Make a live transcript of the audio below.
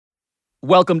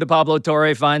Welcome to Pablo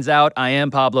Torre Finds Out. I am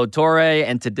Pablo Torre,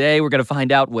 and today we're going to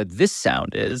find out what this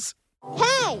sound is.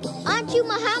 Hey, aren't you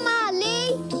Muhammad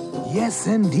Ali? Yes,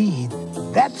 indeed.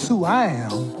 That's who I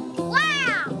am.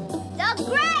 Wow, the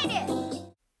greatest!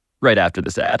 Right after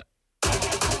this ad.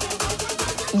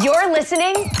 You're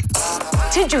listening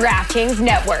to DraftKings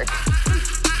Network.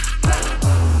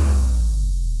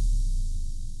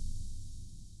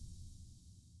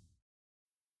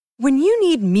 When you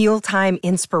need mealtime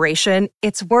inspiration,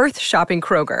 it's worth shopping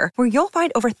Kroger, where you'll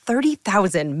find over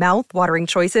 30,000 mouth-watering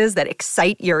choices that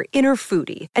excite your inner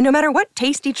foodie. And no matter what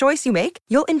tasty choice you make,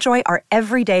 you'll enjoy our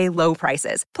everyday low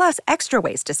prices, plus extra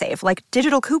ways to save, like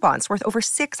digital coupons worth over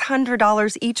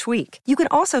 $600 each week. You can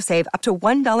also save up to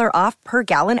 $1 off per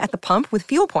gallon at the pump with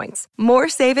fuel points. More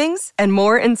savings and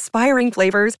more inspiring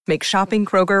flavors make shopping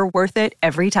Kroger worth it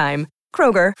every time.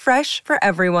 Kroger, fresh for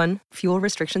everyone. Fuel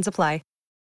restrictions apply.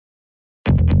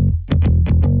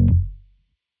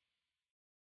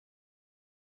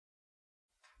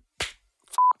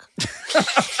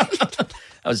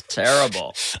 That was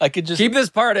terrible. I could just keep this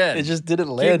part in. It just didn't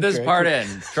land. Keep this part in.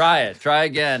 Try it. Try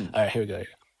again. All right, here we go.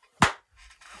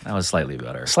 That was slightly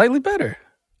better. Slightly better.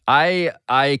 I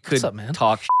could What's up, man?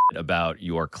 talk about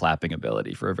your clapping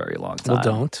ability for a very long time. Well,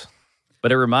 don't.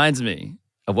 But it reminds me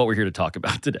of what we're here to talk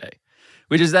about today,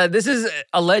 which is that this is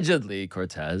allegedly,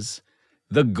 Cortez,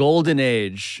 the golden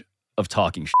age of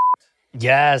talking shit.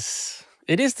 Yes.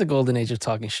 It is the golden age of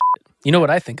talking shit. You know what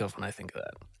I think of when I think of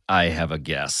that? I have a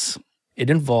guess. It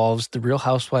involves the Real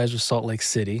Housewives of Salt Lake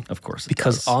City. Of course it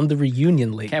because does. on the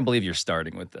reunion I late. can't believe you're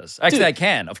starting with this. Actually, Dude, I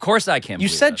can. Of course I can. You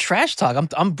said trash talk.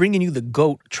 I'm bringing you the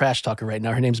GOAT trash talker right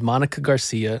now. Her name's Monica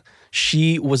Garcia.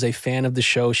 She was a fan of the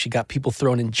show. She got people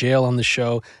thrown in jail on the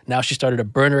show. Now she started a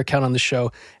burner account on the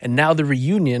show. And now the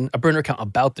reunion, a burner account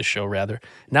about the show, rather.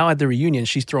 Now at the reunion,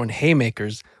 she's throwing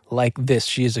haymakers like this.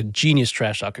 She is a genius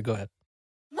trash talker. Go ahead.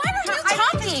 Why are you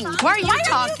talking? Why are you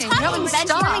talking? Really,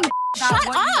 stop. Shut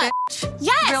up.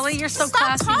 Yes. Really? You're so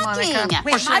Stop classy, talking. Monica.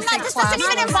 Wait, I'm not, this doesn't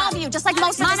even involve you, just like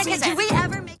most Monica, of the season. did we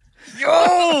ever make...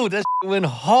 Yo, that went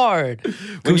hard.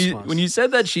 When you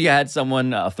said that she had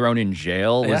someone thrown in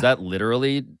jail, was Yeah. that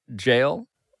literally jail?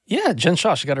 Yeah, Jen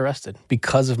Shaw, she got arrested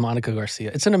because of Monica Garcia.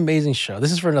 It's an amazing show.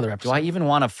 This is for another episode. Do I even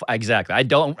want to? Exactly. I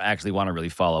don't actually want to really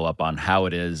follow up on how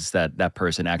it is that that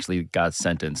person actually got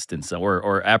sentenced in some,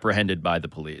 or apprehended by the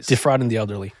police. Defrauding the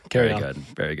elderly. Carry on. Very good.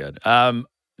 Very good.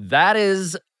 That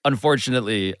is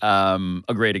unfortunately a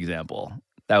great example.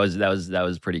 That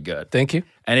was pretty good. Thank you.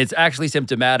 And it's actually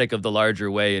symptomatic of the larger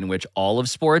way in which all of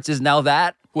sports is now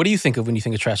that. What do you think of when you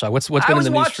think of trash talk? What's been in the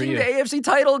news for you? I was watching the AFC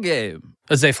title game.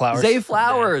 Zay Flowers. Zay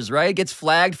Flowers, right? Gets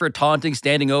flagged for taunting,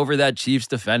 standing over that Chiefs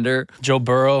defender. Joe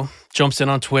Burrow jumps in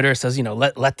on Twitter, says,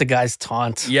 let the guys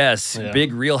taunt. Yes, Yeah.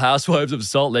 Big Real Housewives of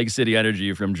Salt Lake City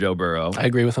energy from Joe Burrow. I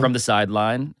agree with him. From the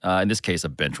sideline. In this case, a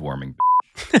bench warming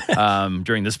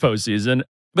during this postseason.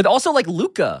 But also like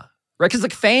Luka, right? Because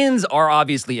like fans are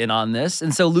obviously in on this.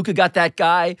 And so Luka got that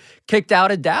guy kicked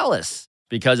out of Dallas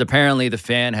because apparently the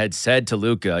fan had said to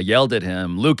Luka, yelled at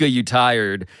him, "Luka, you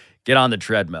tired, get on the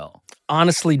treadmill."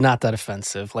 Honestly, not that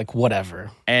offensive. Like,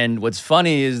 whatever. And what's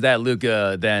funny is that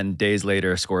Luka then days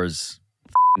later scores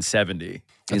 70. He's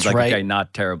That's like, right. okay,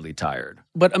 not terribly tired.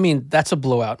 But, I mean, that's a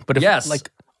blowout. But if, Yes. like,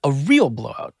 a real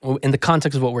blowout, in the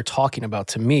context of what we're talking about,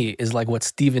 to me, is like what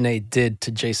Stephen A. did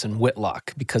to Jason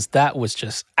Whitlock, because that was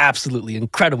just absolutely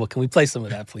incredible. Can we play some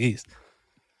of that, please?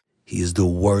 He is the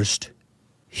worst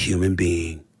human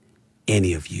being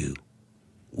any of you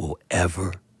will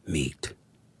ever meet.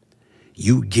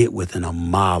 You get within a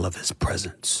mile of his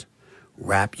presence.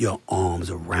 Wrap your arms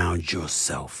around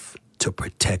yourself to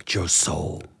protect your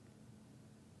soul.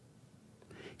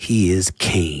 He is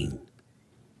Cain.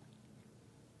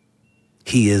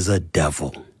 He is a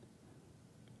devil.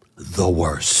 The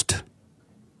worst.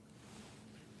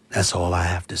 That's all I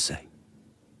have to say.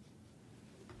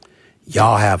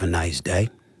 Y'all have a nice day.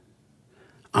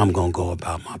 I'm going to go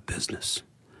about my business.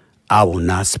 I will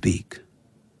not speak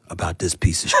about this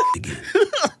piece of shit again.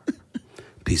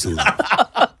 Peace and love.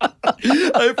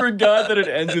 I forgot that it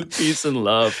ends with peace and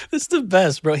love. It's the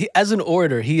best, bro. As an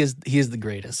orator, he is the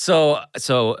greatest. So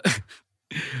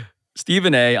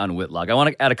Stephen A. on Whitlock. I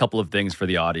want to add a couple of things for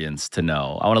the audience to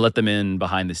know. I want to let them in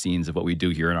behind the scenes of what we do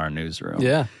here in our newsroom.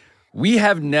 Yeah. We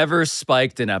have never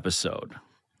spiked an episode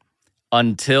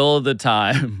until the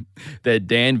time that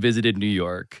Dan visited New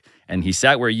York and he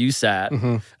sat where you sat,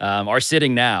 are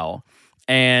sitting now,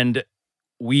 and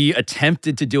we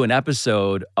attempted to do an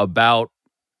episode about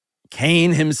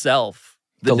Cain himself,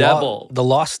 the devil. The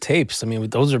lost tapes. I mean,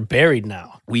 those are buried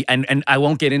now. And I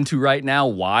won't get into right now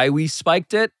why we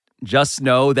spiked it, Just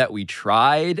know that we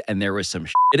tried and there was some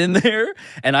shit in there.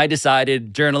 And I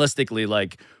decided journalistically,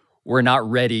 like, we're not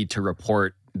ready to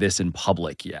report this in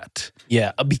public yet.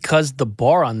 Yeah, because the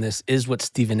bar on this is what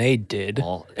Stephen A. did.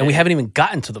 And we haven't even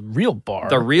gotten to the real bar.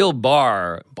 The real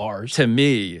bar, bars, to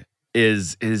me,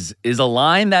 is a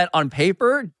line that on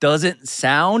paper doesn't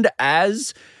sound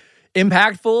as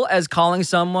impactful as calling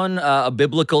someone a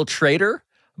biblical traitor.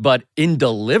 But in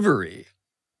delivery,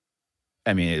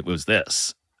 I mean, it was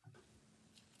this.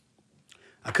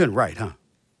 I couldn't write, huh?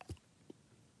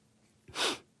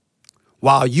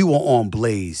 While you were on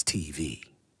Blaze TV,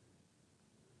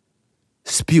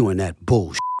 spewing that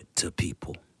bullshit to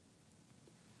people,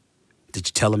 did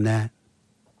you tell them that?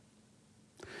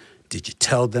 Did you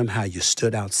tell them how you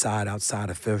stood outside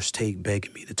of First Take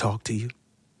begging me to talk to you?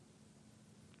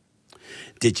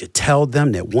 Did you tell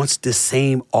them that once this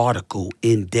same article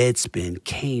in Deadspin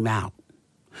came out,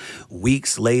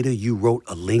 weeks later, you wrote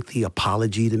a lengthy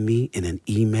apology to me in an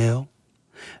email,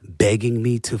 begging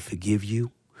me to forgive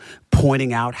you,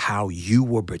 pointing out how you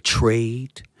were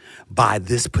betrayed by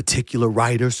this particular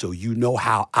writer, so you know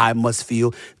how I must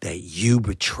feel that you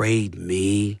betrayed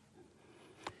me?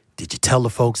 Did you tell the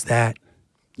folks that?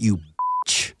 You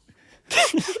bitch.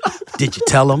 Did you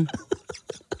tell them?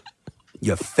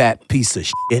 You fat piece of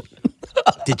shit.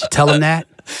 Did you tell them that?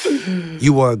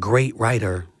 You were a great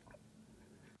writer.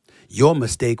 Your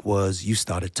mistake was you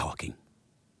started talking.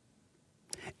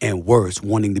 And worse,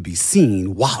 wanting to be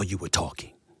seen while you were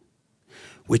talking.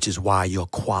 Which is why your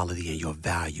quality and your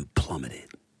value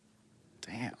plummeted.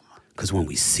 Damn. Because when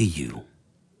we see you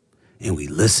and we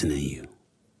listen to you,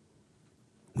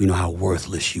 we know how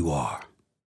worthless you are.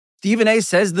 Stephen A.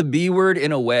 says the B word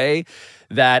in a way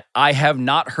that I have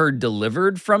not heard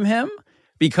delivered from him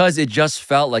because it just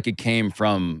felt like it came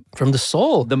from the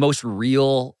soul, the most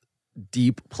real,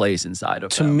 deep place inside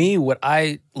of him. To me, what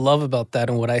I love about that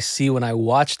and what I see when I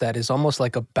watch that is almost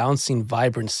like a bouncing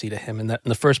vibrancy to him in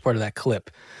the first part of that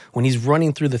clip. When he's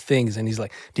running through the things and he's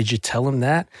like, did you tell him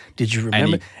that? Did you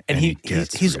remember? And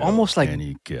he's almost like... And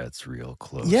he gets real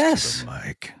close to the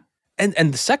mic.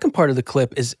 And the second part of the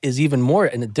clip is even more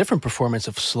in a different performance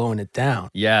of slowing it down.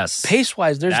 Yes.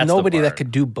 Pace-wise, there's nobody that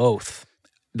could do both.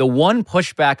 The one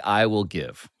pushback I will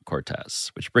give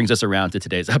Cortez, which brings us around to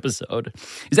today's episode,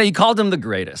 is that you called him the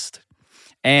greatest.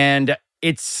 And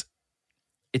it's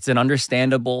an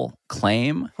understandable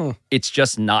claim. It's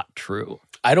just not true.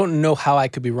 I don't know how I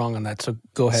could be wrong on that, so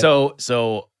go ahead.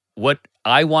 So what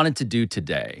I wanted to do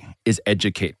today is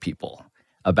educate people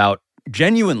about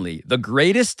genuinely the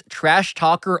greatest trash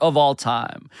talker of all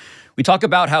time. We talk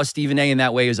about how Stephen A. in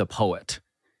that way is a poet.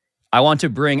 I want to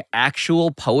bring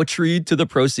actual poetry to the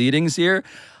proceedings here.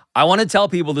 I want to tell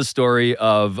people the story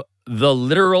of the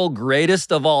literal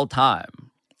greatest of all time,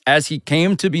 as he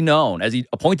came to be known, as he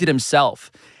appointed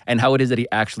himself, and how it is that he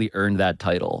actually earned that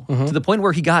title to the point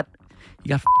where he got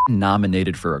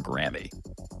nominated for a Grammy.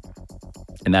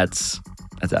 And that's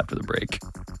after the break.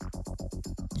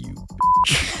 You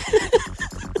bitch.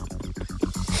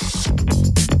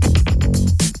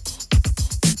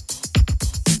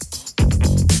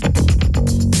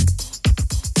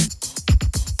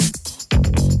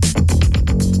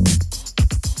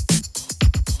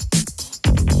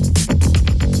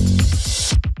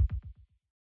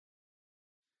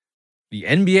 The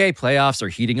NBA playoffs are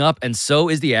heating up, and so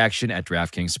is the action at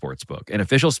DraftKings Sportsbook, an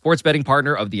official sports betting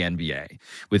partner of the NBA.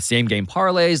 With same-game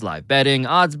parlays, live betting,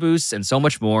 odds boosts, and so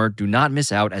much more, do not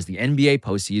miss out as the NBA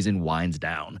postseason winds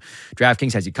down.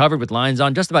 DraftKings has you covered with lines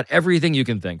on just about everything you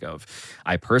can think of.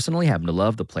 I personally happen to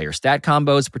love the player stat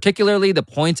combos, particularly the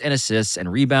points and assists and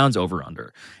rebounds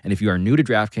over-under. And if you are new to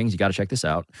DraftKings, you got to check this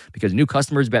out, because new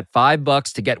customers bet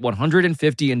 $5 to get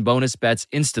 $150 in bonus bets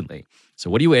instantly. So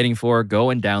what are you waiting for?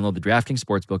 Go and download the DraftKings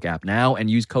Sportsbook app now and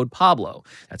use code Pablo.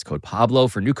 That's code Pablo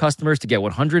for new customers to get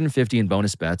 $150 in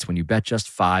bonus bets when you bet just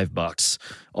 $5.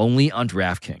 Only on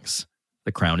DraftKings.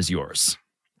 The crown is yours.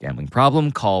 Gambling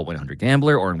problem? Call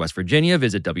 1-800-GAMBLER, or in West Virginia,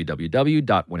 visit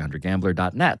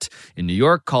www.100gambler.net. In New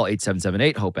York, call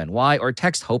 8778-HOPE-NY or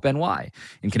text HOPE-NY.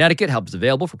 In Connecticut, help is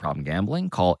available for problem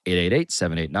gambling. Call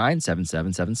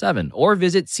 888-789-7777 or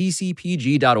visit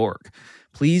ccpg.org.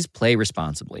 Please play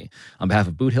responsibly. On behalf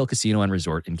of Boot Hill Casino and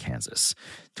Resort in Kansas.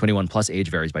 21 plus, age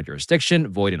varies by jurisdiction.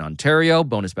 Void in Ontario.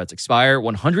 Bonus bets expire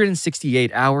 168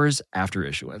 hours after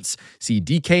issuance. See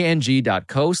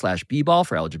dkng.co/bball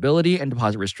for eligibility and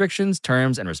deposit restrictions,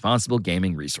 terms, and responsible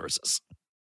gaming resources.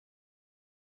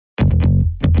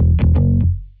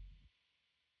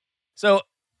 So,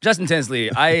 Justin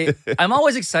Tinsley, I'm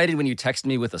always excited when you text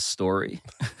me with a story.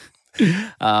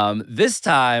 This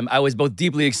time, I was both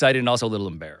deeply excited and also a little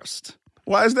embarrassed.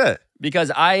 Why is that?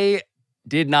 because I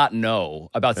did not know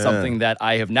about something that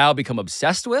I have now become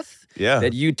obsessed with,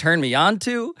 that you turned me on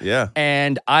to. Yeah.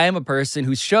 And I am a person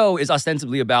whose show is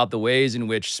ostensibly about the ways in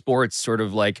which sports sort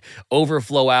of like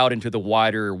overflow out into the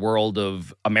wider world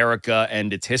of America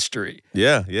and its history.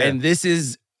 Yeah, yeah. And this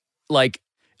is like,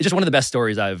 it's just one of the best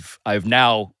stories I've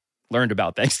now learned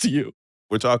about thanks to you.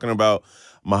 We're talking about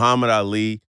Muhammad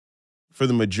Ali. For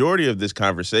the majority of this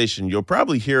conversation, you'll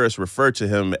probably hear us refer to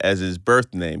him as his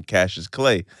birth name, Cassius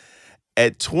Clay.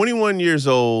 At 21 years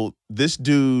old, this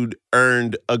dude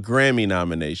earned a Grammy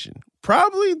nomination,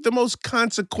 probably the most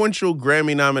consequential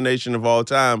Grammy nomination of all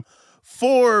time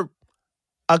for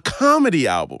a comedy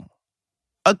album.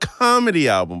 A comedy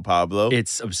album, Pablo.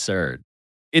 It's absurd.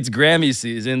 It's Grammy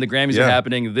season. The Grammys are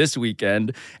happening this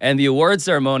weekend. And the award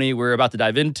ceremony we're about to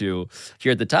dive into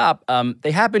here at the top,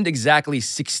 they happened exactly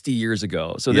 60 years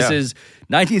ago. So this is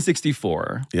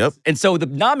 1964. Yep. And so the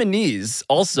nominees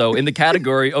also in the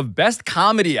category of Best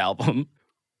Comedy Album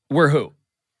were who?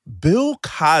 Bill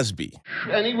Cosby.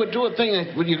 And he would do a thing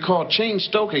that what you call chain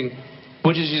stoking,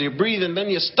 which is you breathe and then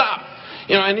you stop.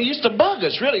 You know, and he used to bug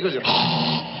us, really. He goes,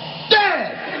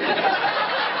 Dad!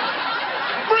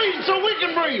 Breathe so we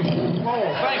can breathe.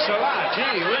 Oh, thanks a lot.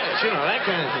 Gee whiz, you know, that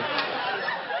kind of thing.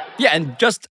 Yeah, and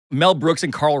just Mel Brooks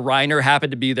and Carl Reiner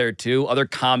happened to be there too, other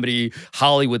comedy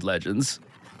Hollywood legends.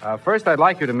 First, I'd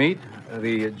like you to meet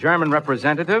the German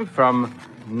representative from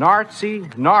Narzy,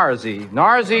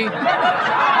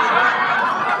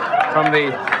 from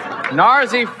the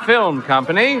Narzy Film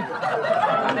Company,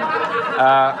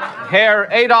 Herr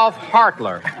Adolf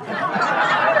Hartler.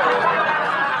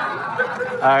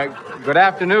 Good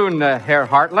afternoon, Herr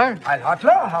Hartler. Hi,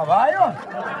 Hartler. How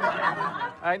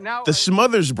are you? The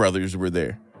Smothers Brothers were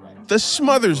there. The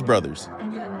Smothers Brothers.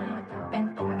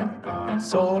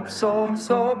 Soap. Hey,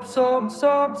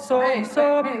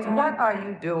 what are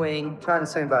you doing? Trying to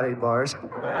sing about 8 bars.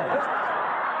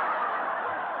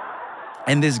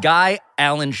 And this guy,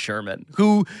 Alan Sherman,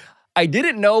 who I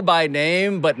didn't know by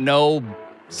name, but know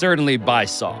certainly by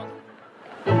song.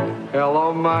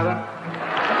 Hello, mother.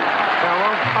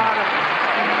 Hello, father.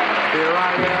 Here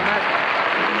I am at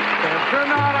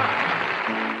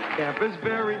Campus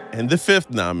Berry. And the fifth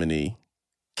nominee,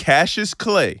 Cassius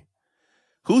Clay,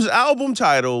 whose album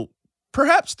title,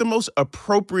 perhaps the most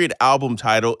appropriate album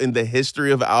title in the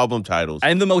history of album titles.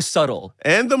 And the most subtle.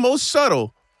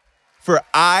 For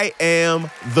I Am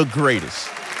the Greatest.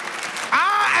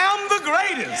 I Am the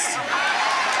Greatest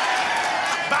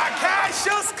by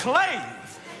Cassius Clay.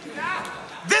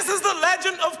 This is the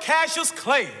legend of Cassius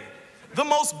Clay, the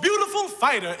most beautiful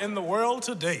fighter in the world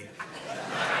today.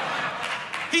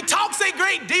 He talks a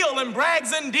great deal and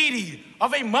brags indeedy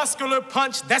of a muscular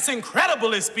punch that's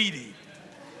incredibly speedy.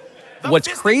 What's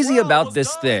crazy about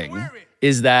this thing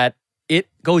is that it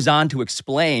goes on to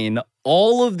explain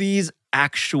all of these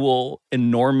actual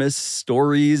enormous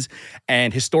stories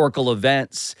and historical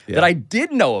events that I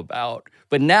did know about,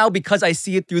 but now because I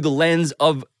see it through the lens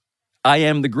of I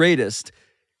Am the Greatest,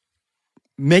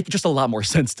 make just a lot more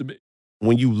sense to me.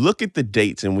 When you look at the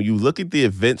dates and when you look at the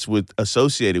events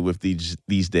associated with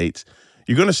these dates,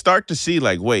 you're going to start to see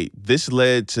like, wait, this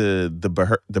led to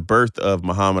the birth of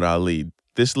Muhammad Ali.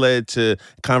 This led to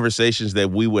conversations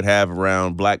that we would have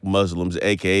around Black Muslims,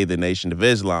 aka the Nation of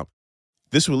Islam.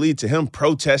 This would lead to him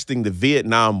protesting the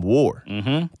Vietnam War.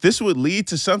 Mm-hmm. This would lead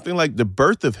to something like the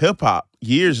birth of hip hop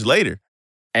years later.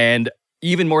 And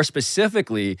even more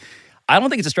specifically, I don't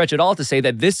think it's a stretch at all to say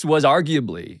that this was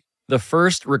arguably the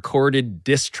first recorded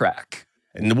diss track.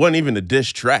 And it wasn't even a diss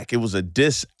track. It was a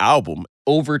diss album.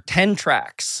 Over 10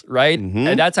 tracks, right? Mm-hmm.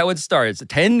 And that's how it starts.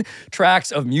 10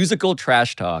 tracks of musical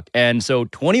trash talk. And so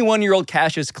 21-year-old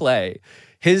Cassius Clay,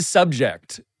 his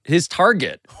subject, his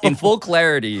target, in full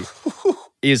clarity,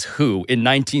 is who in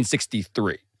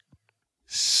 1963?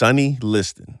 Sonny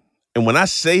Liston. And when I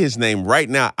say his name right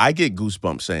now, I get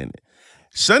goosebumps saying it.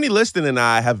 Sonny Liston and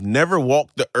I have never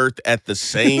walked the earth at the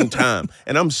same time.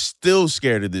 And I'm still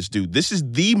scared of this dude. This is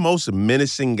the most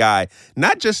menacing guy,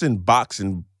 not just in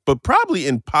boxing, but probably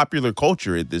in popular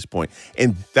culture at this point.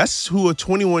 And that's who a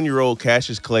 21-year-old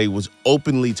Cassius Clay was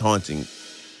openly taunting.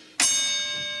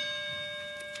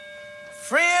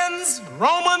 Friends,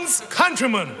 Romans,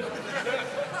 countrymen,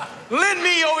 lend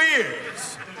me your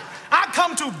ears. I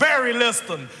come to bury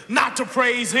Liston, not to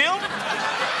praise him.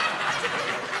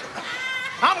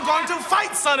 I'm going to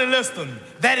fight Sonny Liston.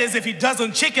 That is, if he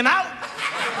doesn't chicken out.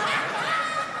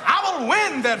 I will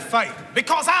win that fight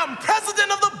because I'm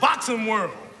president of the boxing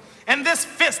world. And this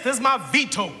fist is my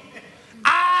veto.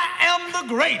 I am the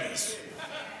greatest.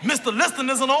 Mr. Liston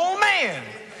is an old man.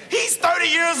 He's 30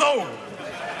 years old.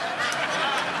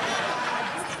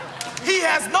 He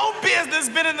has no business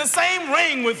been in the same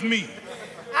ring with me.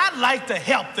 I'd like to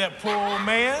help that poor old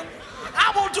man.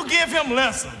 I want to give him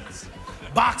lessons,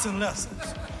 boxing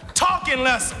lessons, talking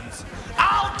lessons.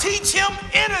 I'll teach him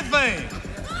anything.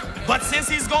 But since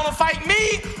he's gonna fight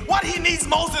me, what he needs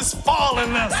most is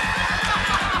falling lessons.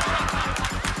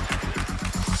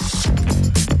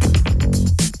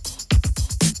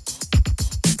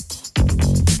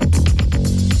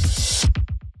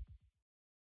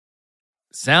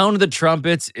 Sound the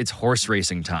trumpets, it's horse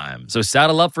racing time. So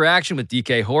saddle up for action with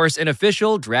DK Horse, an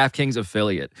official DraftKings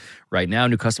affiliate. Right now,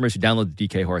 new customers who download the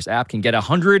DK Horse app can get a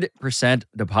 100%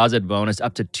 deposit bonus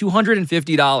up to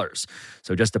 $250.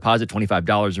 So just deposit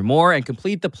 $25 or more and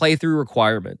complete the playthrough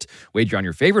requirement. Wager on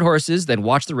your favorite horses, then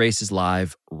watch the races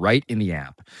live right in the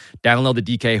app. Download the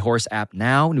DK Horse app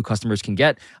now. New customers can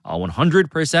get a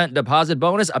 100% deposit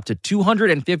bonus up to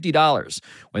 $250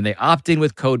 when they opt in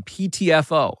with code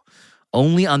PTFO.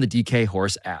 Only on the DK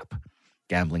Horse app.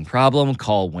 Gambling problem?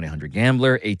 Call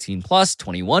 1-800-GAMBLER, 18 plus,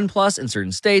 21 plus in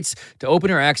certain states to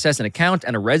open or access an account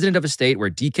and a resident of a state where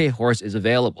DK Horse is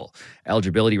available.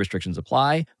 Eligibility restrictions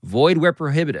apply. Void where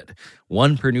prohibited.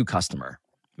 One per new customer.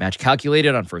 Match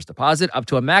calculated on first deposit up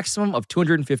to a maximum of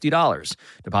 $250.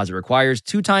 Deposit requires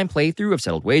 2-time playthrough of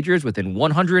settled wagers within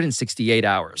 168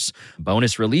 hours.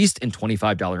 Bonus released in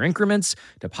 $25 increments.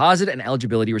 Deposit and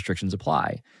eligibility restrictions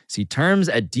apply. See terms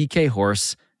at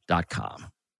dkhorse.com.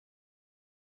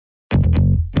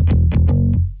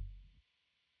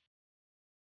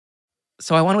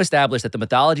 So I want to establish that the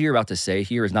mythology you're about to say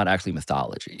here is not actually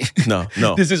mythology. No.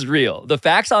 This is real. The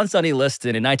facts on Sonny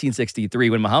Liston in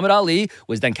 1963 when Muhammad Ali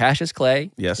was then Cassius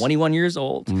Clay, 21 years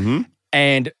old. Mm-hmm.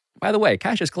 And by the way,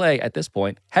 Cassius Clay at this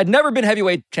point had never been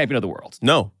heavyweight champion of the world.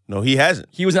 No, he hasn't.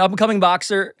 He was an up-and-coming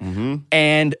boxer. Mm-hmm.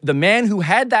 And the man who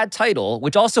had that title,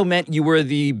 which also meant you were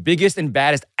the biggest and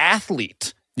baddest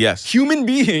athlete, human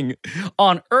being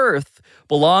on earth,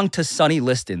 belonged to Sonny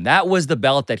Liston. That was the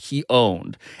belt that he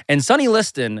owned. And Sonny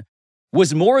Liston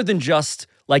was more than just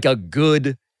like a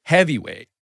good heavyweight.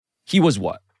 He was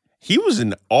what? He was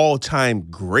an all-time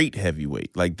great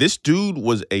heavyweight. Like, this dude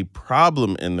was a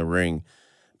problem in the ring,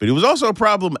 but he was also a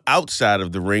problem outside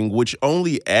of the ring, which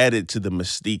only added to the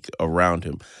mystique around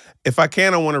him. If I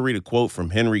can, I want to read a quote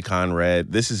from Henry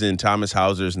Conrad. This is in Thomas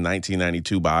Hauser's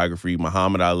 1992 biography,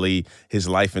 Muhammad Ali, His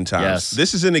Life and Times. Yes.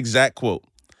 This is an exact quote.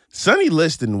 Sonny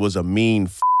Liston was a mean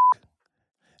f***.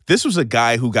 This was a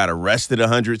guy who got arrested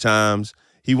 100 times.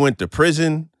 He went to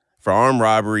prison for armed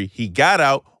robbery. He got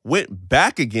out, went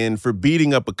back again for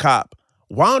beating up a cop,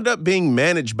 wound up being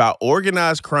managed by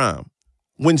organized crime.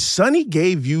 When Sonny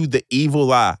gave you the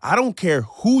evil eye, I don't care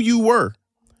who you were,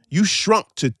 you shrunk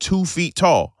to 2 feet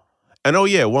tall. And oh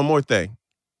yeah, one more thing.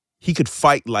 He could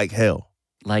fight like hell.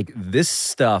 Like, this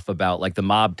stuff about like the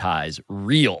mob ties,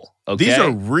 real, okay? These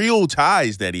are real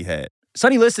ties that he had.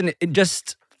 Sonny Liston,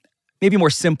 just maybe a more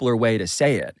simpler way to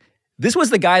say it. This was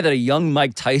the guy that a young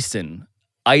Mike Tyson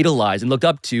idolized and looked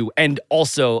up to and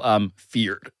also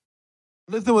feared.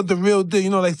 Liston was the real deal. You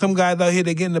know, like some guys out here,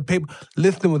 they get in the paper.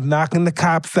 Liston was knocking the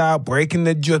cops out, breaking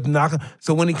the just knocking.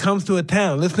 So when he comes to a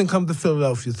town, Liston comes to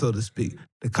Philadelphia, so to speak.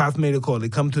 The cops made a call. They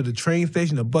come to the train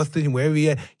station, the bus station, wherever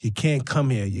you're at. You can't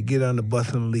come here. You get on the bus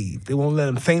and leave. They won't let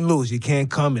him. St. Louis, you can't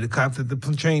come here. The cops at the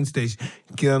train station,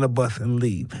 get on the bus and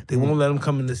leave. They won't let him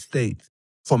come in the States.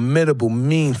 Formidable,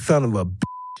 mean son of a bitch.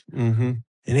 Mm-hmm.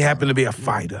 And he happened to be a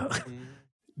fighter.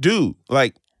 Dude,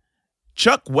 like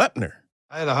Chuck Wepner.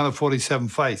 I had 147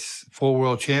 fights. 4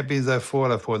 world champions I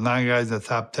fought. I fought 9 guys in the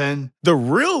top 10. The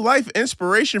real life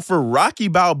inspiration for Rocky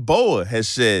Balboa has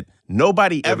said,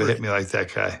 nobody ever hit me like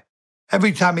that guy.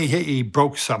 Every time he hit, he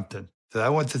broke something. So I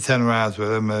went to 10 rounds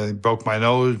with him. He broke my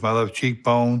nose, my left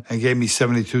cheekbone, and gave me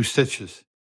 72 stitches.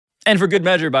 And for good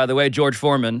measure, by the way, George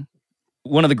Foreman,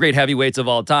 one of the great heavyweights of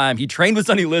all time, he trained with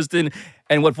Sonny Liston,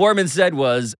 and what Foreman said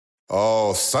was,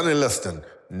 "Oh, Sonny Liston,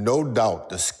 no doubt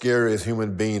the scariest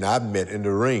human being I've met in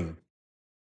the ring."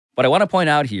 But I want to point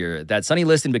out here that Sonny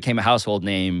Liston became a household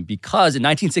name because in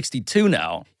 1962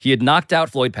 now, he had knocked out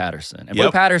Floyd Patterson. And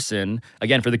Floyd Patterson,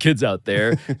 again, for the kids out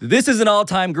there, this is an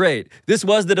all-time great. This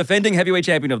was the defending heavyweight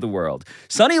champion of the world.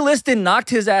 Sonny Liston knocked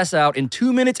his ass out in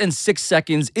 2 minutes and 6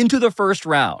 seconds into the first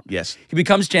round. Yes. He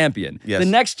becomes champion. Yes. The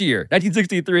next year,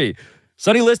 1963,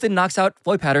 Sonny Liston knocks out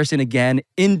Floyd Patterson again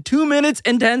in 2 minutes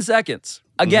and 10 seconds.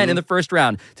 Again in the first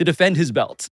round to defend his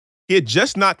belt. He had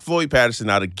just knocked Floyd Patterson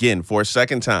out again for a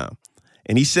second time.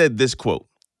 And he said this quote,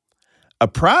 "A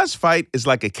prize fight is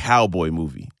like a cowboy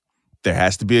movie. There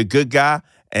has to be a good guy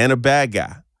and a bad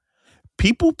guy.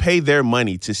 People pay their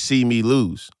money to see me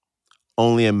lose.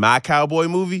 Only in my cowboy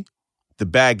movie, the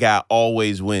bad guy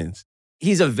always wins."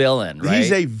 he's a villain, right?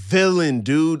 He's a villain,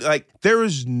 dude. Like, there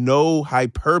is no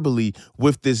hyperbole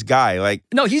with this guy. Like,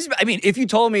 no, if you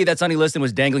told me that Sonny Liston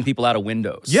was dangling people out of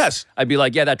windows, yes, I'd be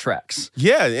like, yeah, that tracks.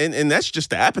 Yeah, and that's just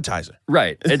the appetizer.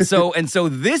 Right. And so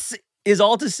this is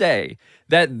all to say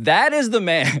that is the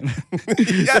man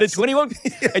that at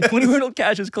 21-year-old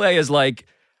Cassius Clay is like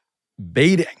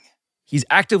baiting. He's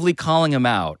actively calling him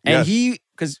out. And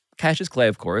because Cassius Clay,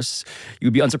 of course,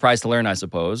 you'd be unsurprised to learn, I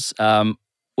suppose,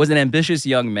 was an ambitious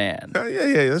young man.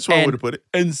 Yeah, that's one way to put it.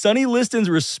 And Sonny Liston's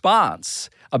response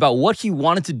about what he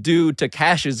wanted to do to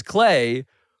Cassius Clay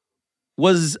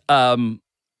was, not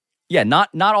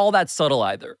all that subtle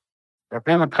either. If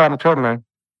him come to me,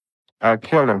 I'll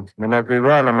kill him. And if he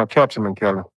run, I'm going to catch him and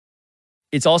kill him.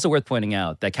 It's also worth pointing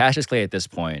out that Cassius Clay at this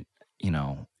point,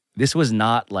 this was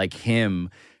not like him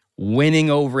winning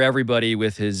over everybody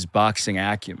with his boxing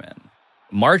acumen.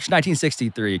 March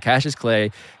 1963, Cassius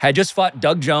Clay had just fought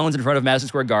Doug Jones in front of Madison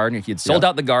Square Garden. He had sold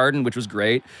out the Garden, which was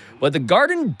great. But the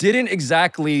Garden didn't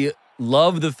exactly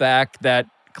love the fact that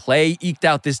Clay eked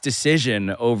out this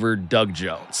decision over Doug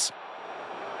Jones.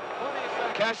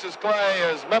 Cassius Clay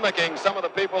is mimicking some of the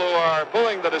people who are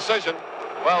booing the decision,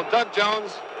 while Doug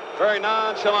Jones very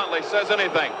nonchalantly says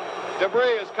anything. Debris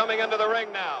is coming into the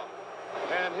ring now.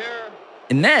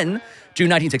 And then, June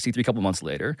 1963, a couple months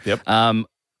later,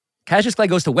 Cassius Clay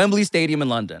goes to Wembley Stadium in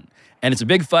London, and it's a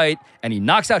big fight, and he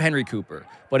knocks out Henry Cooper.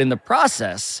 But in the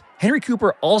process, Henry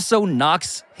Cooper also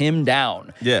knocks him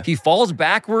down. Yeah. He falls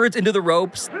backwards into the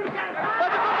ropes. The bell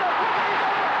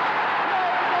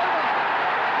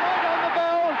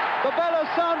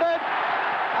has sounded,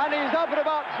 and he's up at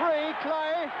about 3,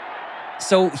 Clay.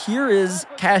 So here is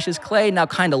Cassius Clay now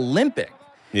kind of limping.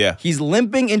 Yeah. He's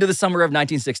limping into the summer of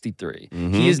 1963.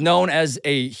 Mm-hmm. He is known as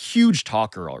a huge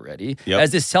talker already,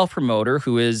 as this self-promoter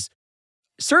who is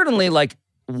certainly like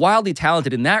wildly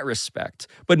talented in that respect,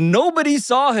 but nobody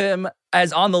saw him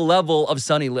as on the level of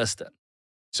Sonny Liston.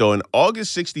 So in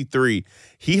August 63,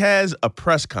 he has a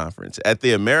press conference at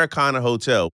the Americana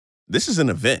Hotel. This is an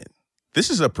event. This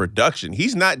is a production.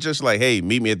 He's not just like, hey,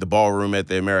 meet me at the ballroom at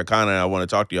the Americana and I want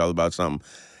to talk to y'all about something.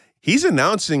 He's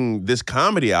announcing this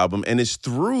comedy album, and it's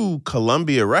through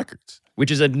Columbia Records. Which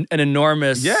is an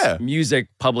enormous music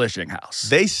publishing house.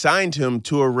 They signed him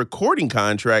to a recording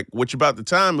contract, which about the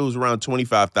time it was around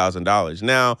 $25,000.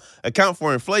 Now, account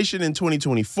for inflation in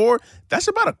 2024, that's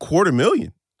about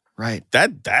 $250,000. Right.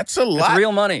 That's a lot. That's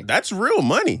real money. That's real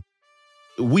money.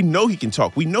 We know he can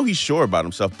talk. We know he's sure about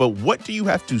himself, but what do you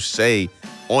have to say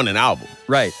on an album?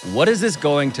 Right. What is this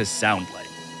going to sound like?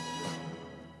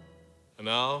 And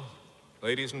now,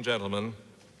 ladies and gentlemen,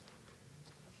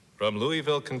 from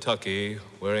Louisville, Kentucky,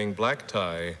 wearing black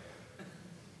tie,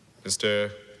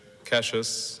 Mr.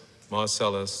 Cassius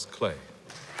Marcellus Clay.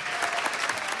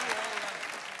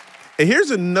 And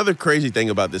here's another crazy thing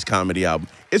about this comedy album.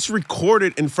 It's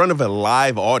recorded in front of a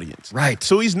live audience. Right.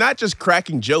 So he's not just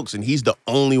cracking jokes and he's the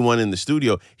only one in the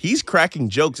studio. He's cracking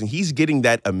jokes and he's getting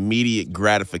that immediate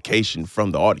gratification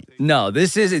from the audience. No,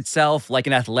 this is itself like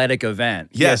an athletic event.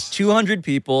 Yes. 200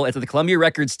 people. It's at the Columbia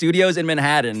Records Studios in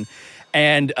Manhattan.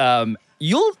 And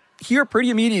you'll hear pretty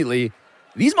immediately,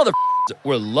 these motherfuckers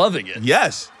were loving it.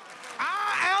 Yes.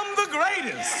 I am the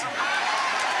greatest.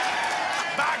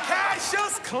 By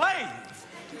Cassius Clay.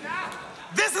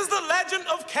 This is the legend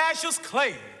of Cassius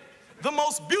Clay, the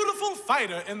most beautiful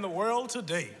fighter in the world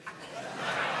today.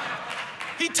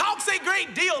 He talks a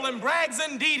great deal and brags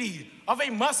indeedy of a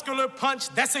muscular punch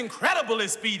that's incredibly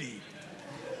speedy.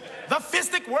 The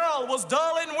fistic world was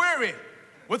dull and weary.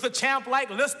 With a champ like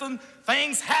Liston,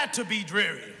 things had to be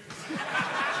dreary.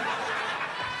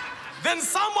 Then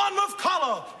someone with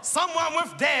color, someone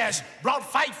with dash, brought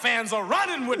fight fans a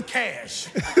running with cash.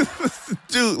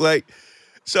 Dude, like,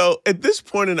 so at this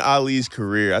point in Ali's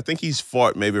career, I think he's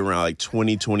fought maybe around like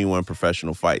 20, 21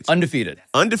 professional fights. Undefeated.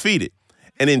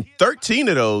 And in 13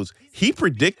 of those, he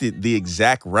predicted the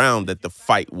exact round that the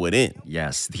fight would end.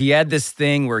 Yes. He had this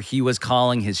thing where he was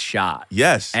calling his shot.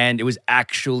 Yes. And it was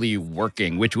actually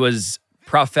working, which was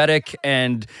prophetic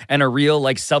and a real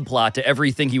like subplot to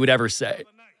everything he would ever say.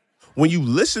 When you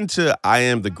listen to I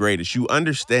Am the Greatest, you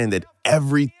understand that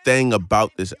everything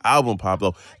about this album,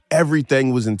 Pablo,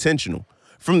 everything was intentional.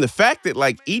 From the fact that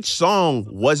like each song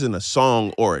wasn't a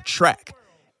song or a track,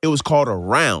 it was called a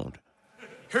round.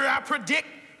 Here I predict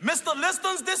Mr.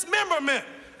 Liston's dismemberment.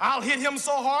 I'll hit him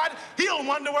so hard, he'll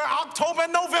wonder where October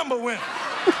and November went.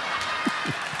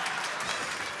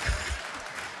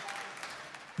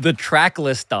 The track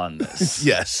list on this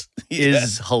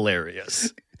is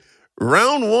hilarious.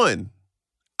 Round 1,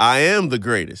 I Am the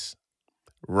Greatest.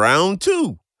 Round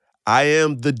 2, I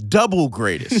am the double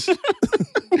greatest.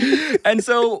 And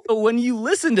so when you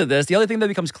listen to this, the other thing that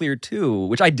becomes clear too,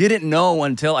 which I didn't know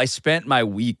until I spent my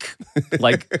week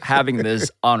having this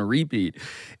on repeat,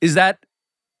 is that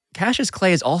Cassius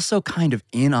Clay is also kind of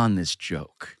in on this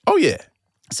joke. Oh, yeah.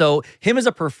 So him as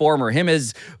a performer, him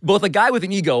as both a guy with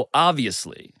an ego,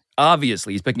 obviously,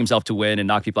 he's picking himself to win and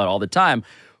knock people out all the time.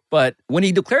 But when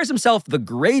he declares himself the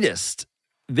greatest,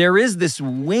 there is this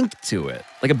wink to it,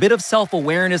 like a bit of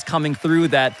self-awareness coming through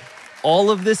that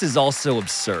all of this is also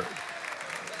absurd.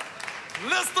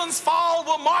 Liston's fall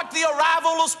will mark the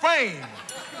arrival of spring.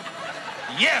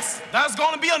 Yes, there's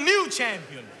going to be a new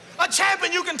champion. A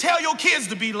champion you can tell your kids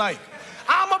to be like.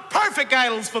 I'm a perfect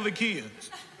idol for the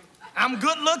kids. I'm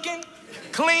good looking,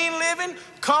 clean living,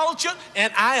 cultured,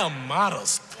 and I am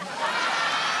modest.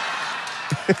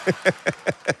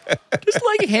 Just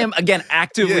like him, again,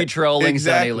 actively trolling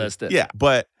Sonny Liston. Yeah,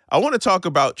 but I want to talk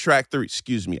about track 3.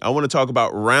 I want to talk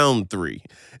about round 3.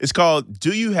 It's called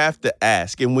Do You Have to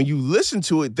Ask? And when you listen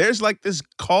to it, there's like this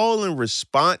call and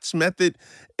response method.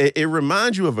 It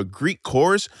reminds you of a Greek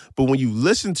chorus, but when you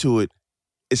listen to it,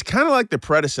 it's kind of like the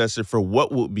predecessor for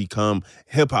what would become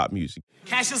hip-hop music.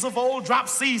 Cassius of old dropped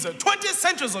Caesar 20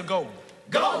 centuries ago.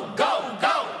 Go, go,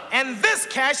 go. And this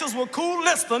Cassius will cool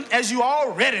Liston, as you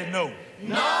already know.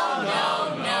 No.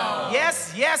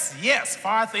 Yes, yes, yes. For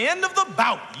at the end of the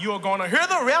bout, you're going to hear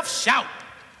the ref shout.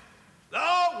 The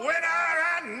winner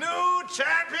and new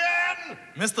champion.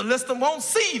 Mr. Liston won't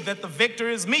see that the victor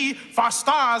is me, for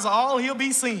stars are all he'll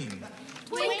be seen.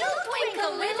 Twinkle,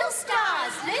 twinkle, little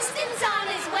stars, Liston's on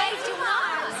his way to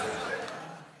Mars.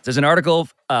 There's an article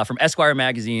from Esquire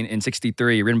magazine in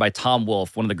 '63 written by Tom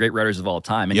Wolfe, one of the great writers of all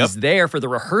time. And he's there for the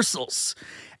rehearsals.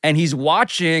 And he's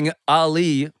watching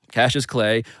Ali, Cassius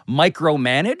Clay,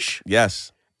 micromanage.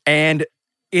 Yes. And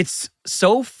it's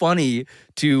so funny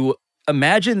to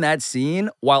imagine that scene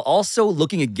while also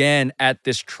looking again at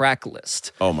this track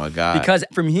list. Oh, my God. Because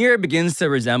from here, it begins to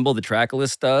resemble the track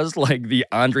list does, like the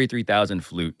Andre 3000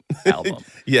 Flute album.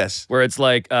 Yes. Where it's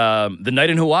like The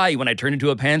Night in Hawaii when I turned into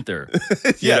a panther.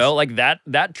 You know, like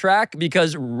that track.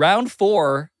 Because round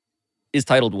 4 is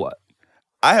titled what?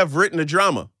 I have written a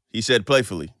drama, he said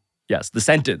playfully. Yes, the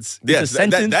sentence. Yes,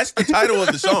 that's the title of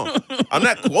the song. I'm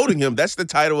not quoting him. That's the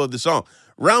title of the song.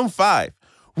 Round 5.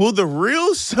 Will the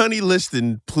real Sonny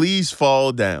Liston please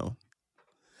fall down?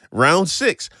 Round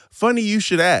 6. Funny you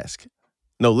should ask.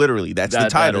 No, literally, that's the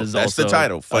title. That's the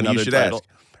title. Funny you should ask.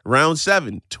 Round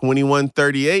 7.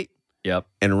 2138. Yep.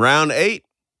 And round 8.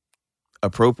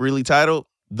 Appropriately titled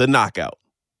The Knockout.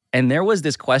 And there was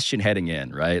this question heading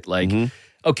in, right? Like,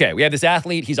 okay, we have this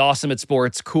athlete. He's awesome at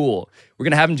sports. Cool. We're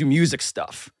going to have him do music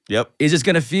stuff. Yep. Is this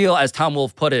going to feel, as Tom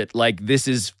Wolfe put it, like this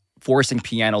is forcing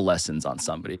piano lessons on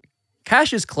somebody?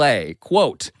 Cassius Clay,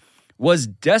 quote, was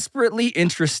desperately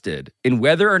interested in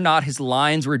whether or not his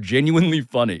lines were genuinely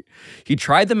funny. He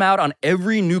tried them out on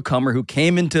every newcomer who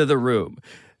came into the room.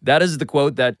 That is the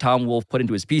quote that Tom Wolfe put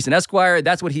into his piece in Esquire.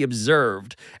 That's what he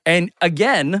observed. And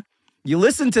again, you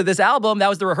listen to this album, that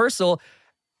was the rehearsal,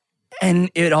 and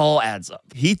it all adds up.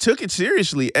 He took it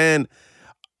seriously. And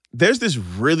there's this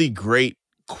really great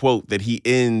quote that he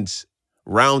ends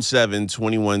round 7,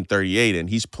 2138, and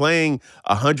he's playing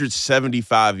a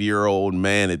 175-year-old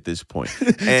man at this point.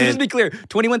 And so just to be clear,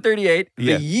 2138,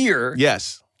 the year.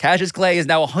 Yes. Cassius Clay is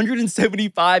now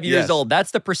 175 years old. That's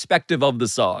the perspective of the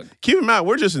song. Keep in mind,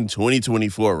 we're just in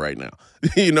 2024 right now.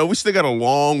 You know, we still got a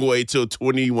long way till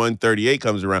 2138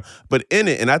 comes around. But in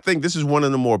it, and I think this is one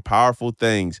of the more powerful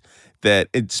things that,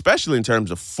 especially in terms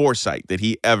of foresight, that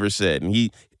he ever said. And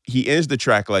he ends the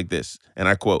track like this, and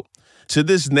I quote, "To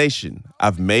this nation,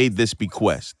 I've made this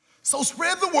bequest." So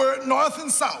spread the word north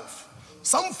and south.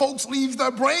 Some folks leave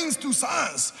their brains to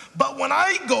science, but when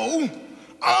I go,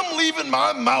 I'm leaving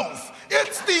my mouth.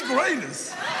 It's the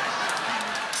greatest.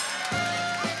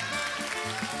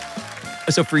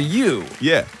 So for you,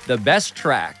 the best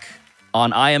track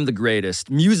on I Am the Greatest,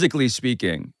 musically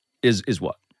speaking, is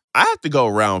what? I have to go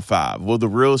round 5. Will the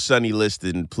real Sonny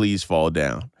Liston please fall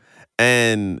down?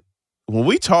 And when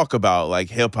we talk about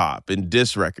like hip hop and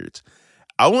diss records,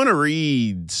 I want to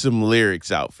read some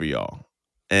lyrics out for y'all.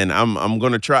 And I'm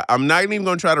going to try. I'm not even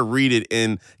going to try to read it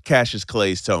in Cassius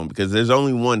Clay's tone because there's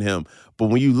only one him. But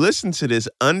when you listen to this,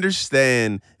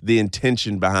 understand the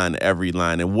intention behind every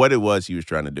line and what it was he was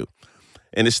trying to do.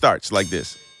 And it starts like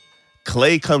this.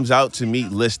 Clay comes out to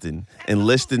meet Liston, and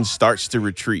Liston starts to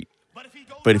retreat.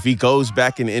 But if he goes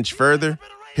back an inch further,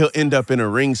 he'll end up in a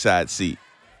ringside seat.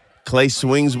 Clay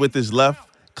swings with his left.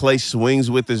 Clay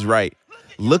swings with his right.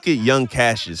 Look at young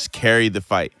Cassius carry the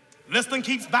fight. Liston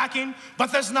keeps backing,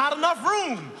 but there's not enough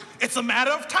room. It's a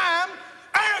matter of time.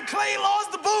 and Clay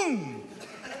lost the boom.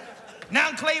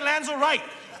 Now Clay lands a right.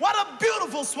 What a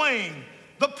beautiful swing.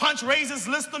 The punch raises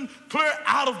Liston clear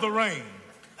out of the ring.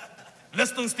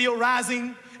 Liston still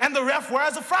rising, and the ref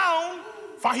wears a frown,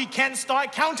 for he can't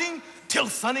start counting till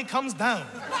Sonny comes down.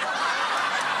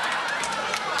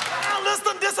 Now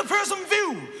Liston disappears from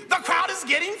view. The crowd is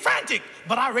getting frantic,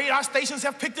 but our radar stations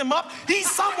have picked him up. He's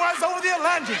somewhere over the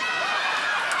Atlantic.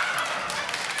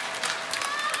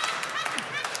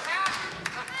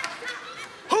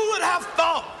 Who would have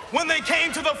thought when they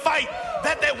came to the fight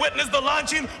that they witnessed the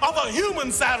launching of a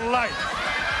human satellite?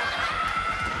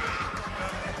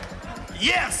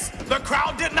 Yes, the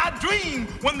crowd did not dream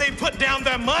when they put down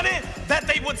their money that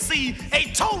they would see a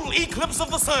total eclipse of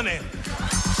the sun.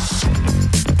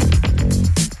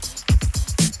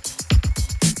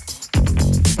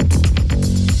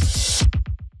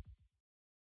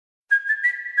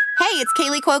 Hey, it's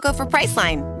Kaylee Cuoco for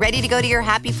Priceline. Ready to go to your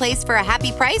happy place for a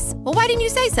happy price? Well, why didn't you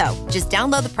say so? Just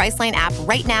download the Priceline app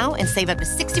right now and save up to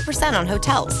 60% on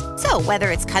hotels. So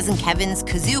whether it's Cousin Kevin's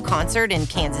Kazoo Concert in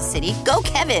Kansas City, go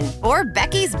Kevin, or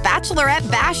Becky's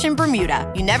Bachelorette Bash in Bermuda,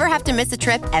 you never have to miss a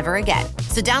trip ever again.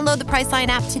 So download the Priceline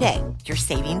app today. Your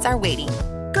savings are waiting.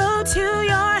 Go to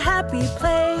your happy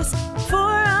place for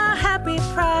a happy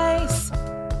price.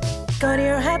 Go to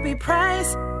your happy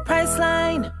price,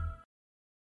 Priceline.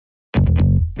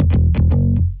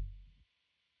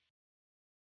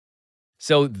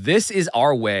 So this is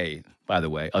our way, by the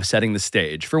way, of setting the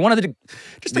stage for one of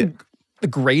the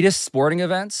greatest sporting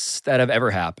events that have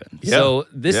ever happened. Yeah. So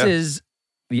this is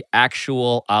the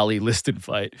actual Ali Liston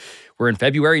fight. We're in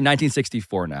February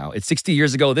 1964 now. It's 60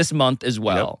 years ago this month as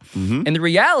well. Yep. Mm-hmm. And the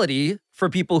reality, for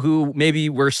people who maybe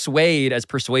were swayed as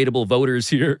persuadable voters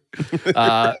here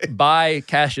by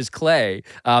Cassius Clay,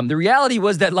 the reality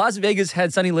was that Las Vegas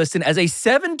had Sonny Liston as a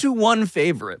 7-1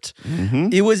 favorite. Mm-hmm.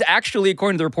 It was actually,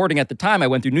 according to the reporting at the time, I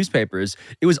went through newspapers,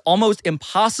 it was almost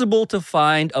impossible to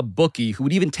find a bookie who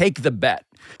would even take the bet.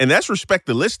 And that's respect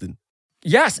to Liston.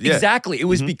 Yes, exactly. It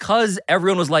was because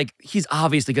everyone was like, he's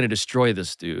obviously going to destroy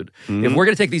this dude. Mm-hmm. If we're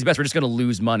going to take these bets, we're just going to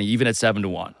lose money, even at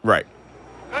 7-1. Right.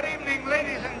 Good evening,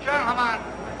 ladies and gentlemen.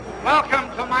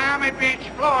 Welcome to Miami Beach,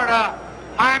 Florida,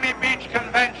 Miami Beach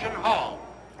Convention Hall.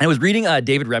 And I was reading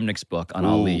David Remnick's book on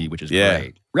Ali, which is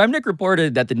great. Remnick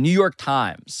reported that the New York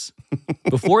Times,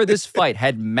 before this fight,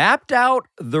 had mapped out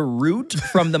the route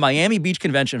from the Miami Beach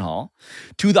Convention Hall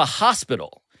to the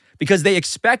hospital, because they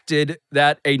expected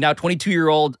that a now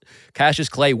 22-year-old Cassius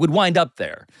Clay would wind up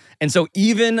there. And so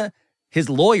even his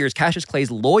lawyers, Cassius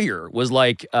Clay's lawyer, was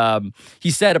like,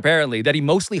 he said apparently that he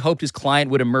mostly hoped his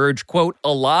client would emerge, quote,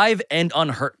 alive and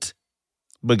unhurt.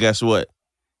 But guess what?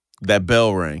 That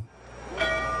bell rang.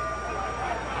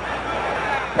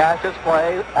 Cassius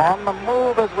Clay on the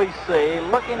move as we see,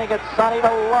 looking to get Sonny to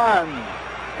run,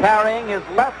 carrying his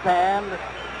left hand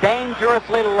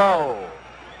dangerously low.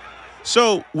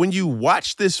 So when you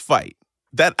watch this fight,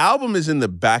 that album is in the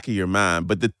back of your mind,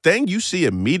 but the thing you see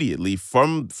immediately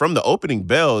from the opening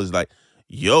bell is like,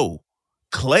 yo,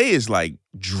 Clay is like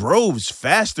droves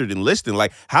faster than Liston.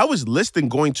 Like, how is Liston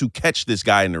going to catch this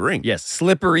guy in the ring? Yes,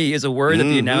 slippery is a word that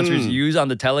the announcers use on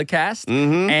the telecast.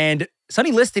 And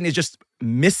Sonny Liston is just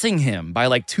missing him by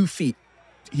like 2 feet.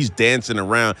 He's dancing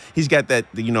around. He's got that,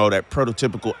 that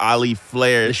prototypical Ali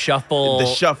flair. The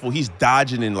shuffle. He's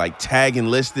dodging and like tagging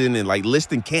Liston, and like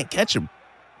Liston can't catch him.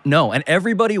 No, and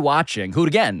everybody watching, who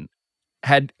again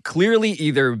had clearly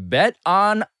either bet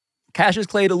on Cassius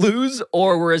Clay to lose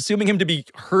or were assuming him to be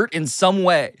hurt in some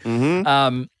way,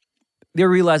 they're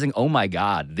realizing, oh my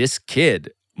God, this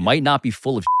kid might not be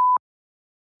full of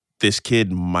This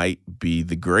kid might be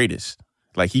the greatest.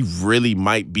 Like, he really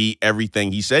might be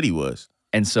everything he said he was.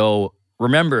 And so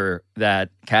remember that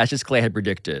Cassius Clay had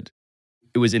predicted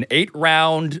it was an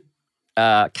 8-round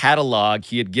catalog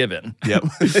he had given. Yep.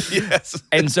 Yes.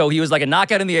 And so he was like a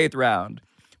knockout in the 8th round.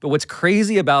 But what's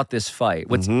crazy about this fight,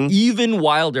 what's even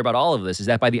wilder about all of this, is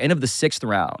that by the end of the 6th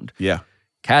round,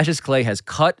 Cassius Clay has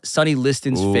cut Sonny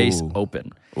Liston's face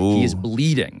open. He is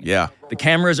bleeding. Yeah. The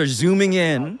cameras are zooming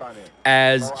in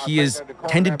as he is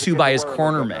tended to by his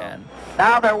corner man.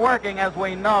 Now they're working, as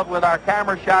we note, with our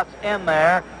camera shots in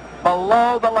there,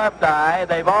 below the left eye.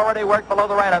 They've already worked below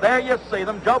the right eye. There you see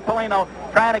them. Joe Polino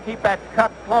trying to keep that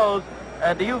cut closed.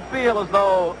 Do you feel as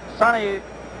though Sonny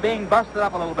being busted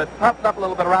up a little bit, puffed up a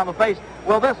little bit around the face,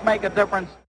 will this make a difference?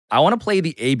 I want to play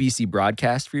the ABC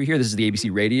broadcast for you here. This is the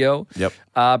ABC radio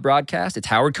broadcast. It's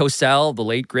Howard Cosell, the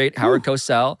late, great Howard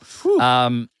Cosell.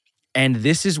 And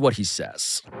this is what he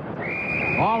says.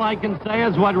 All I can say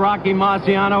is what Rocky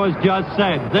Marciano has just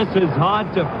said. This is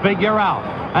hard to figure out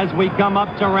as we come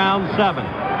up to round 7.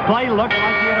 Clay looked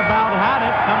like he had about had it.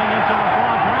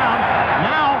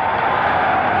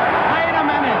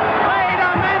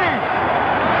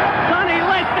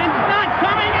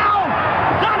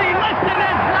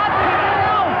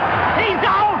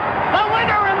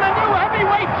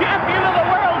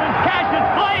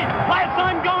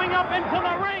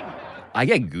 I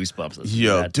get goosebumps. listening to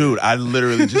Yo, that, dude, I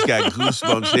literally just got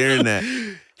goosebumps hearing that.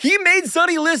 He made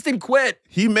Sonny Liston quit.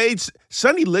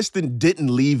 Sonny Liston didn't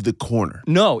leave the corner.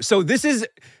 No, so this is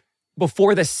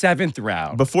before the 7th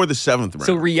round. Before the 7th round.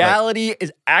 So reality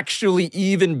is actually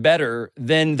even better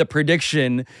than the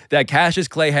prediction that Cassius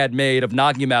Clay had made of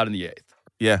knocking him out in the 8th.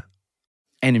 Yeah.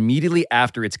 And immediately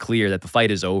after it's clear that the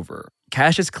fight is over,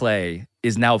 Cassius Clay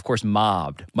is now, of course,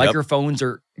 mobbed. Microphones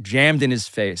are jammed in his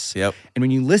face. Yep. And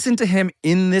when you listen to him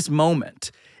in this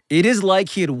moment, it is like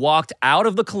he had walked out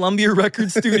of the Columbia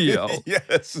Records studio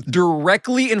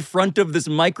directly in front of this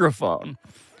microphone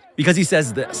because he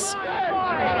says this.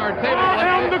 I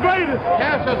am the greatest.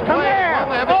 Cassius Clay.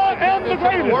 I am the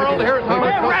greatest. World, here's how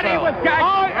we're ready with Cassius.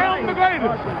 I am the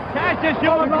greatest. Cassius,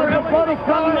 you're the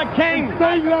king.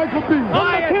 I'm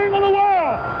the king of the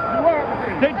world.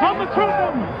 Tell the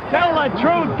truth. Tell the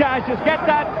truth, Cassius. Get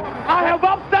that? I have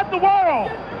upset the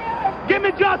world. Give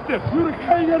me justice. Did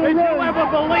you ever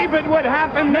believe it would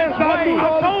happen this way?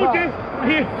 I told you.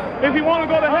 If you want to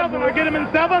go to heaven, I'll get him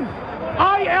in 7.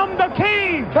 I am the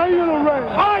king.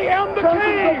 I am the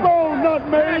king. Not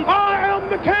me. I am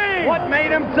the king. What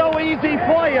made him so easy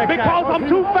for you? Because I'm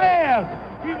too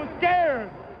fast. He was scared.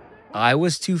 I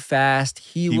was too fast.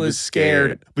 He was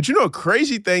scared. But you know a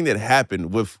crazy thing that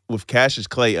happened with Cassius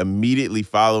Clay immediately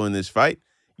following this fight?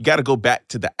 You got to go back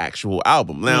to the actual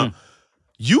album. Now,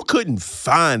 you couldn't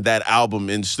find that album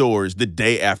in stores the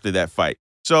day after that fight.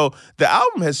 So the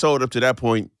album had sold up to that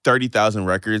point 30,000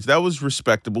 records. That was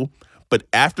respectable. But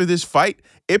after this fight,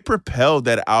 it propelled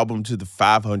that album to the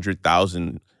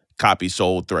 500,000 copies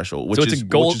sold threshold, which is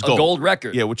gold. A gold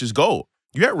record. Yeah, which is gold.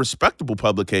 You had respectable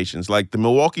publications like the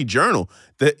Milwaukee Journal.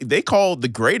 They called The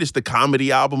Greatest the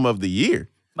comedy album of the year.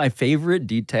 My favorite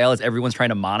detail is everyone's trying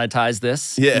to monetize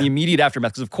this. Yeah. In the immediate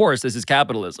aftermath, because of course this is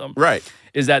capitalism. Right.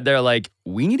 Is that they're like,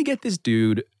 we need to get this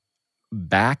dude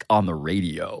back on the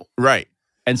radio. Right.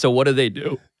 And so what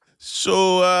do?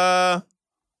 So,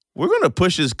 we're going to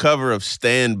push his cover of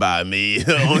Stand By Me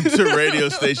onto radio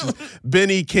stations.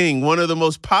 Benny King, one of the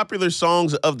most popular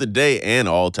songs of the day and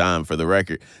all time for the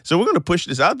record. So we're going to push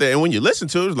this out there. And when you listen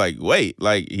to it, it's like, wait,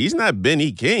 like he's not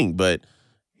Benny King, but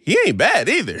he ain't bad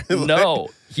either. No,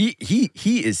 he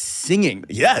is singing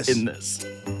in this.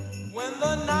 When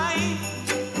the night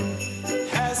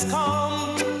has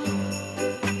come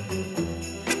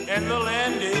and the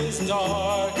land is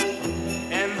dark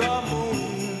and the moon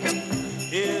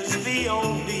is the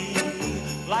only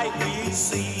light we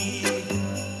see.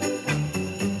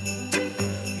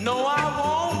 No, I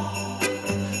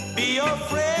won't be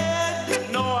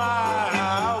afraid. No,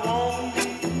 I won't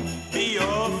be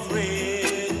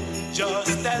afraid.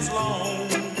 Just as long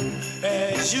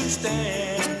as you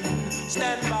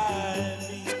stand by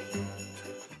me.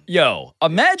 Yo,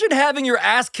 imagine having your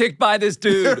ass kicked by this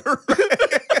dude.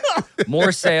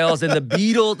 More sales than the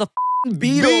Beatles,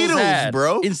 Beatles had,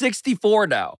 bro. In 64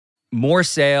 now. More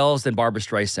sales than Barbra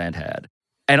Streisand had.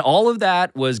 And all of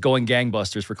that was going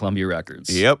gangbusters for Columbia Records.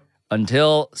 Yep.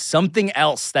 Until something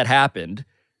else that happened,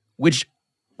 which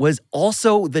was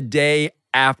also the day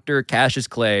after Cassius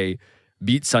Clay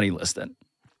beat Sonny Liston.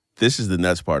 This is the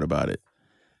nuts part about it.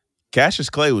 Cassius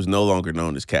Clay was no longer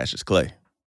known as Cassius Clay.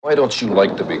 Why don't you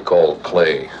like to be called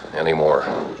Clay anymore?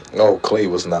 No, Clay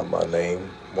was not my name.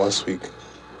 Once we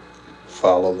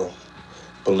follow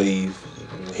believe,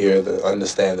 hear,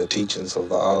 understand the teachings of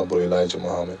the Honorable Elijah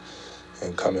Muhammad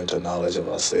and come into knowledge of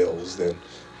ourselves, then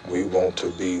we want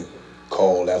to be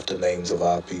called after names of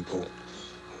our people,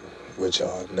 which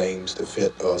are names that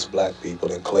fit us black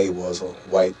people. And Clay was a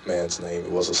white man's name.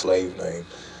 It was a slave name.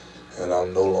 And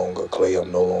I'm no longer Clay.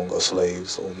 I'm no longer a slave.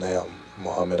 So now I'm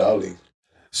Muhammad Ali.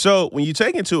 So when you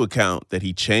take into account that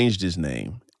he changed his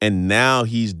name and now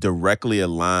he's directly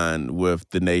aligned with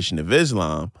the Nation of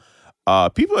Islam,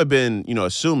 people have been,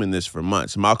 assuming this for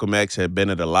months. Malcolm X had been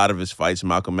at a lot of his fights.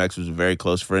 Malcolm X was a very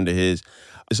close friend of his.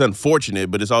 It's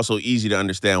unfortunate, but it's also easy to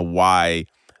understand why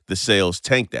the sales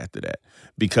tanked after that.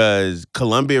 Because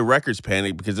Columbia Records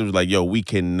panicked because it was like, yo, we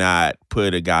cannot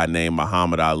put a guy named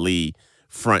Muhammad Ali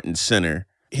front and center.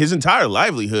 His entire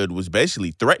livelihood was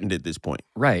basically threatened at this point.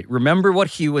 Right. Remember what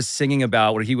he was singing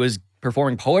about, what he was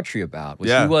performing poetry about.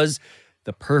 He was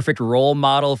the perfect role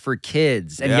model for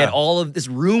kids. And he had all of this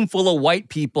room full of white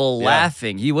people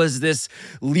laughing. He was this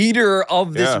leader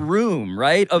of this room,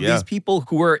 right? Of these people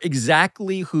who were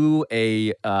exactly who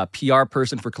a PR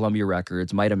person for Columbia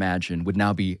Records might imagine would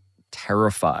now be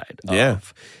terrified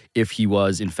of if he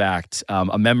was, in fact,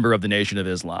 a member of the Nation of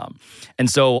Islam. And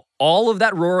so all of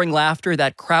that roaring laughter,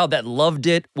 that crowd that loved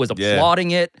it, was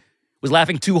applauding it, was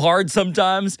laughing too hard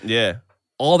sometimes. Yeah.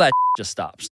 All that just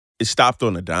stops. It stopped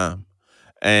on a dime.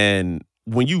 And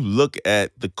when you look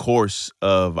at the course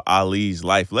of Ali's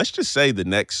life, let's just say the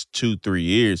next 2-3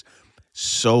 years,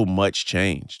 so much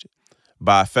changed.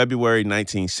 By February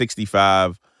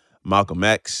 1965, Malcolm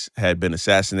X had been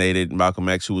assassinated. Malcolm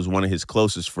X, who was one of his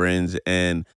closest friends.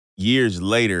 And years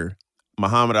later,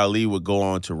 Muhammad Ali would go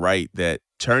on to write that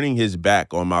turning his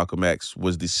back on Malcolm X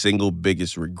was the single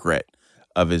biggest regret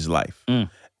of his life.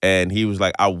 And he was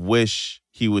like, I wish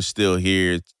he was still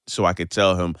here so I could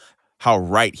tell him how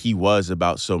right he was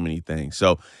about so many things.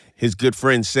 So his good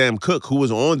friend Sam Cooke, who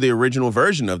was on the original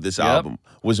version of this album,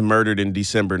 was murdered in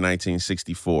December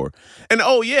 1964. And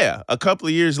a couple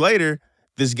of years later,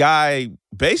 this guy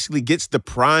basically gets the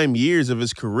prime years of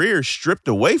his career stripped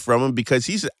away from him because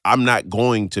he said, I'm not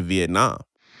going to Vietnam.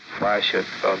 Why should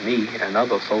me and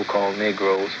other so-called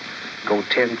Negroes go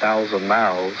 10,000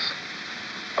 miles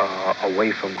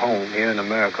away from home here in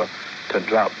America to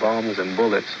drop bombs and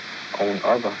bullets on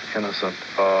other innocent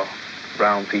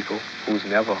brown people who's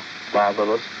never bothered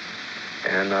us?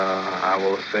 And I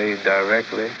will say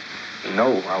directly,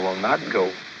 no, I will not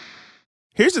go.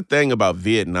 Here's the thing about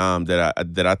Vietnam that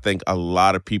I think a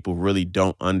lot of people really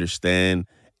don't understand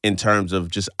in terms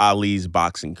of just Ali's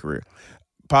boxing career.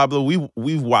 Pablo,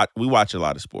 we watch a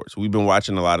lot of sports. We've been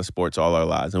watching a lot of sports all our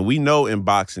lives, and we know in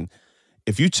boxing,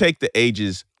 if you take the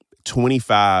ages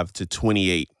 25 to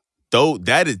 28, though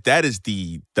that is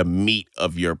the meat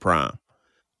of your prime.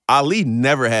 Ali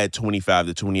never had 25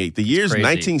 to 28. The years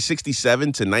 1967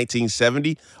 to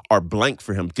 1970 are blank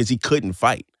for him because he couldn't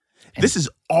fight. And this is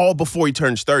all before he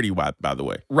turns 30, by the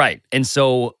way. Right. And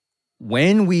so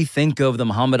when we think of the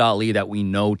Muhammad Ali that we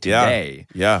know today,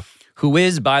 who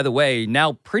is, by the way,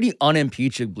 now pretty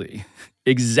unimpeachably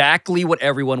exactly what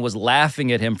everyone was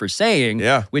laughing at him for saying,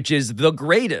 which is the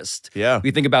greatest.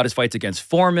 We think about his fights against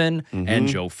Foreman and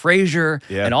Joe Frazier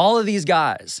and all of these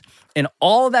guys. And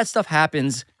all of that stuff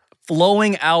happens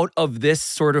flowing out of this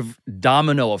sort of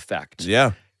domino effect.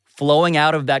 Flowing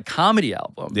out of that comedy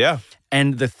album.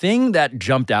 And the thing that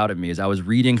jumped out at me as I was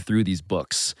reading through these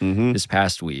books this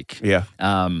past week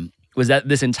was that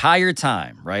this entire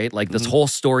time, right? Like this whole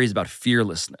story is about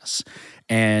fearlessness.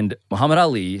 And Muhammad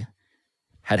Ali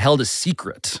had held a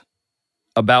secret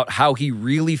about how he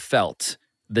really felt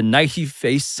the night he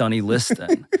faced Sonny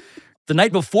Liston. The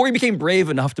night before he became brave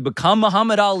enough to become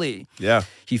Muhammad Ali.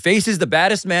 He faces the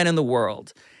baddest man in the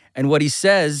world. And what he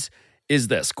says is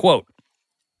this, quote,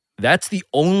 "That's the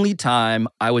only time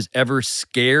I was ever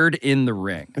scared in the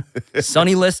ring.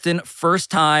 Sonny Liston, first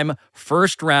time,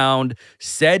 first round,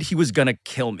 said he was gonna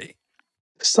kill me."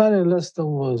 Sonny Liston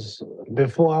was,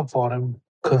 before I fought him,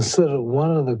 considered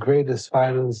one of the greatest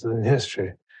fighters in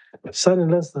history.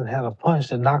 Sonny Liston had a punch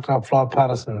that knocked out Floyd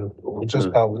Patterson just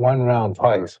about one round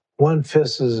twice. One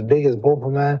fist as big as both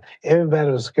of mine. Everybody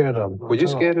was scared of him. Were you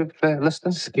scared of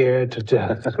Liston? Scared to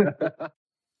death.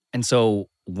 And so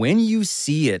when you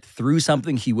see it through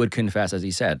something he would confess, as he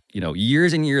said,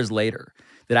 years and years later,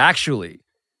 that actually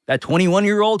that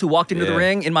 21-year-old who walked into the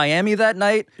ring in Miami that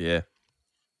night,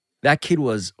 that kid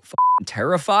was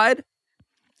terrified.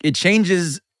 It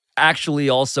changes actually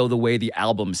also the way the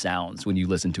album sounds when you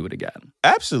listen to it again.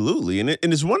 Absolutely. And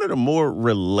it's one of the more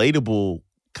relatable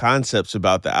concepts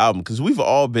about the album because we've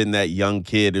all been that young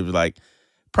kid who was like,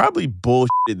 probably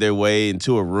bullshitted their way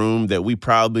into a room that we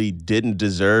probably didn't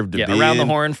deserve to be around in. the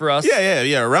horn for us.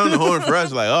 Around the horn for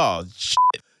us. Like, oh,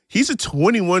 shit. He's a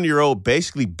 21-year-old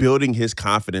basically building his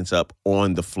confidence up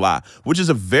on the fly, which is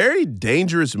a very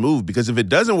dangerous move because if it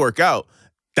doesn't work out,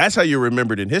 that's how you're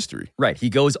remembered in history. Right. He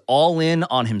goes all in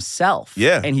on himself.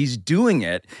 And he's doing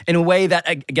it in a way that,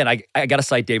 again, I got to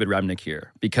cite David Remnick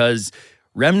here because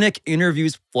Remnick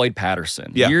interviews Floyd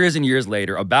Patterson years and years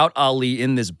later about Ali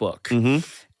in this book.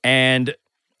 And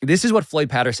this is what Floyd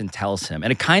Patterson tells him.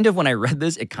 And it kind of, when I read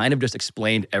this, it kind of just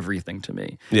explained everything to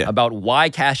me about why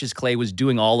Cassius Clay was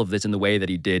doing all of this in the way that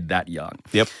he did that young.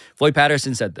 Floyd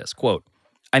Patterson said this, quote,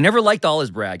 "I never liked all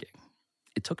his bragging.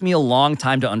 It took me a long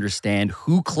time to understand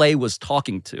who Clay was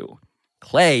talking to.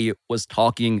 Clay was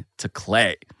talking to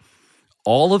Clay.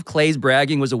 All of Clay's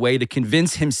bragging was a way to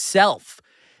convince himself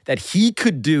that he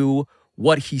could do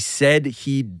what he said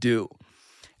he'd do."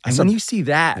 And when you see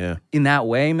that in that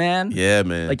way, man.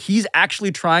 Like he's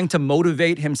actually trying to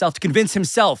motivate himself, to convince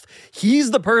himself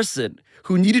he's the person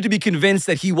who needed to be convinced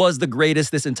that he was the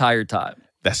greatest this entire time.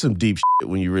 That's some deep shit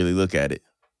when you really look at it.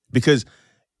 Because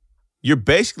you're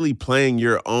basically playing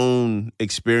your own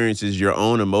experiences, your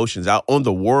own emotions out on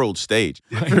the world stage.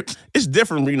 Right. It's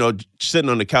different, sitting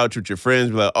on the couch with your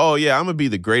friends, be like, oh, yeah, I'm going to be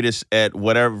the greatest at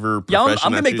whatever profession.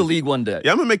 I'm going to make the league one day.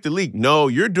 Yeah, I'm going to make the league. No,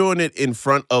 you're doing it in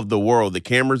front of the world. The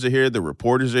cameras are here. The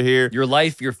reporters are here. Your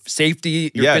life, your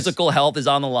safety, your physical health is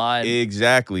on the line.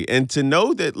 Exactly. And to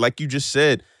know that, like you just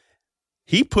said,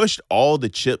 he pushed all the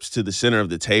chips to the center of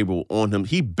the table on him.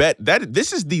 He bet that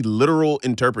this is the literal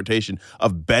interpretation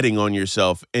of betting on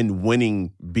yourself and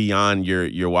winning beyond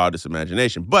your wildest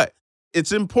imagination. But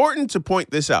it's important to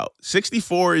point this out.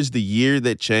 64 is the year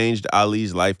that changed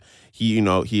Ali's life. He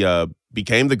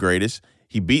became the greatest.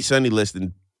 He beat Sonny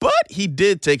Liston, but he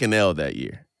did take an L that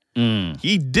year.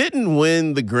 He didn't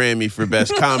win the Grammy for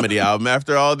Best Comedy Album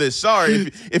after all this. Sorry,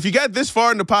 if you got this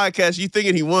far in the podcast, you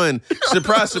thinking he won.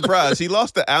 Surprise, surprise. He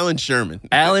lost to Alan Sherman.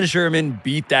 Alan Sherman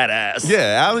beat that ass.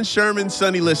 Yeah, Alan Sherman,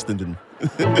 Sonny Liston.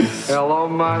 Hello,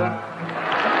 mother.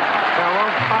 Hello,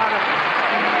 father.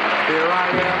 Here I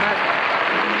am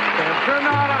at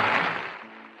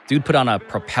Sonata. Dude put on a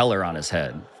propeller on his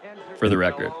head, for the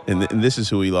record. And this is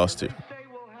who he lost to.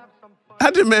 I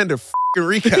demand a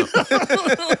recount.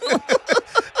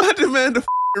 I demand a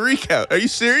recount. Are you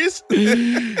serious?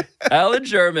 Alan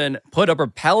Sherman put a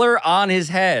propeller on his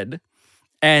head,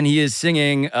 and he is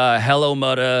singing Hello,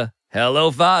 Mudda,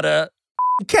 Hello, Fada.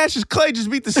 Cassius Clay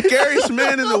just beat the scariest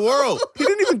man in the world. He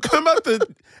didn't even come out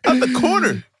the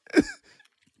corner.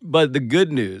 But the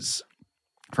good news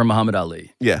from Muhammad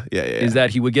Ali is that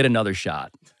he would get another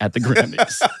shot at the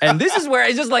Grammys. And this is where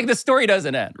it's just like the story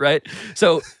doesn't end, right?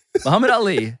 So Muhammad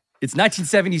Ali, it's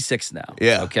 1976 now.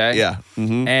 Yeah. Okay? Yeah.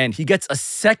 Mm-hmm. And he gets a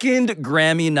second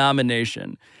Grammy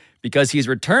nomination because he's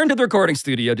returned to the recording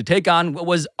studio to take on what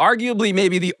was arguably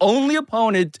maybe the only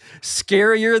opponent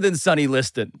scarier than Sonny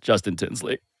Liston, Justin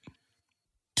Tinsley.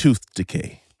 Tooth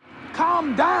decay.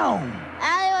 Calm down.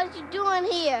 Ali, what you doing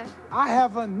here? I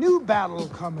have a new battle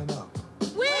coming up.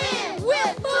 Win!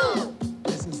 With who?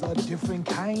 This is a different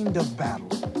kind of battle.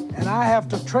 And I have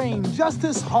to train just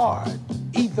as hard.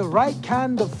 Eat the right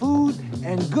kind of food,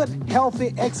 and good,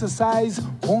 healthy exercise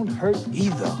won't hurt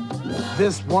either.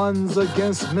 This one's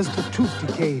against Mr. Tooth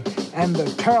Decay and the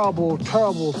terrible,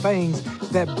 terrible things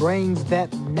that brings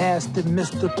that nasty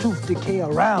Mr. Tooth Decay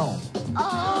around.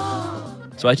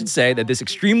 So I should say that this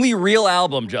extremely real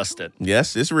album, Justin.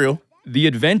 Yes, it's real. The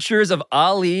Adventures of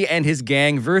Ali and His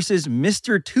Gang versus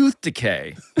Mr. Tooth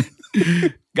Decay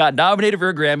got nominated for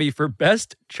a Grammy for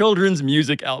Best Children's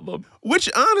Music Album. Which,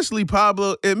 honestly,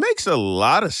 Pablo, it makes a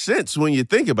lot of sense when you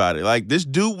think about it. Like, this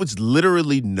dude was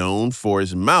literally known for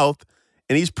his mouth,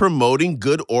 and he's promoting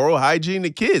good oral hygiene to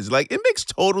kids. Like, it makes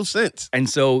total sense. And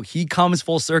so he comes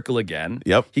full circle again.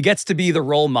 Yep. He gets to be the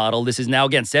role model. This is now,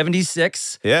 again,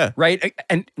 76. Yeah. Right?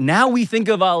 And now we think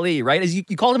of Ali, right? As you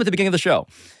called him at the beginning of the show.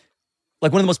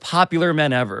 Like one of the most popular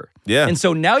men ever. Yeah. And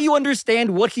so now you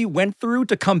understand what he went through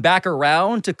to come back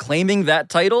around to claiming that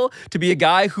title, to be a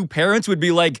guy who parents would be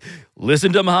like,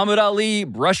 listen to Muhammad Ali,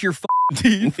 brush your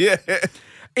teeth. Yeah.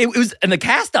 It was, and the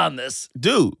cast on this.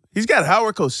 Dude, he's got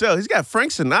Howard Cosell. He's got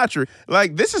Frank Sinatra.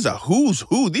 Like, this is a who's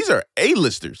who. These are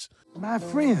A-listers. My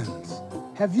friends,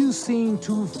 have you seen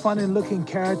two funny-looking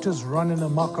characters running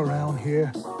amok around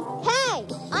here? Hey,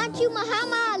 aren't you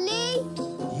Muhammad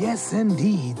Ali? Yes,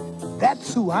 indeed.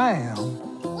 That's who I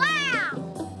am.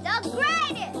 Wow, the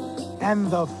greatest.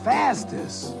 And the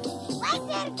fastest. Wait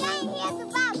till the king hears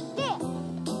about this.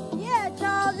 Yeah,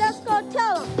 Charles, let's go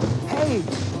tell him.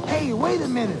 Hey, wait a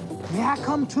minute. May I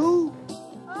come too?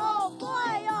 Oh, boy.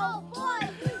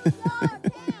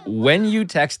 When you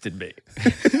texted me,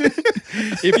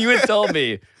 if you had told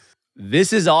me,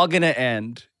 this is all going to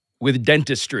end with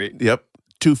dentistry. Yep.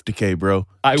 Tooth decay, bro.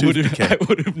 I would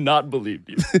have not believed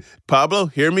you. Pablo,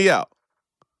 hear me out.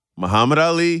 Muhammad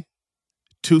Ali,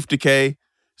 tooth decay,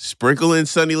 sprinkle in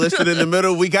Sonny Liston in the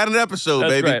middle. We got an episode,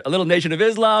 That's baby. Right. A little Nation of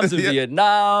Islam, some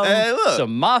Vietnam,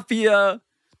 some mafia.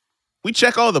 We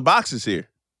check all the boxes here.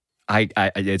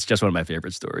 It's just one of my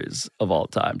favorite stories of all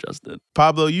time, Justin.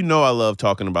 Pablo, you know I love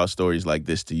talking about stories like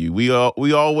this to you. We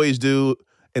always do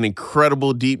an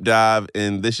incredible deep dive,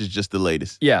 and this is just the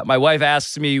latest. Yeah, my wife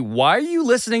asks me, why are you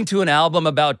listening to an album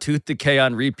about tooth decay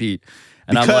on repeat?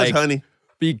 And I'm like,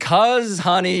 because,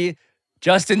 honey,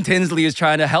 Justin Tinsley is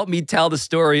trying to help me tell the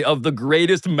story of the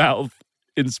greatest mouth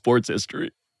in sports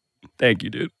history. Thank you,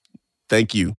 dude.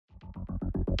 Thank you.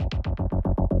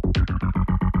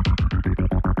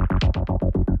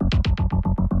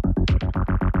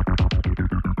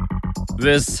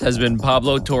 This has been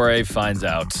Pablo Torre Finds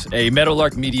Out, a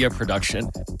Meadowlark Media production.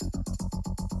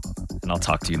 And I'll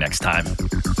talk to you next time.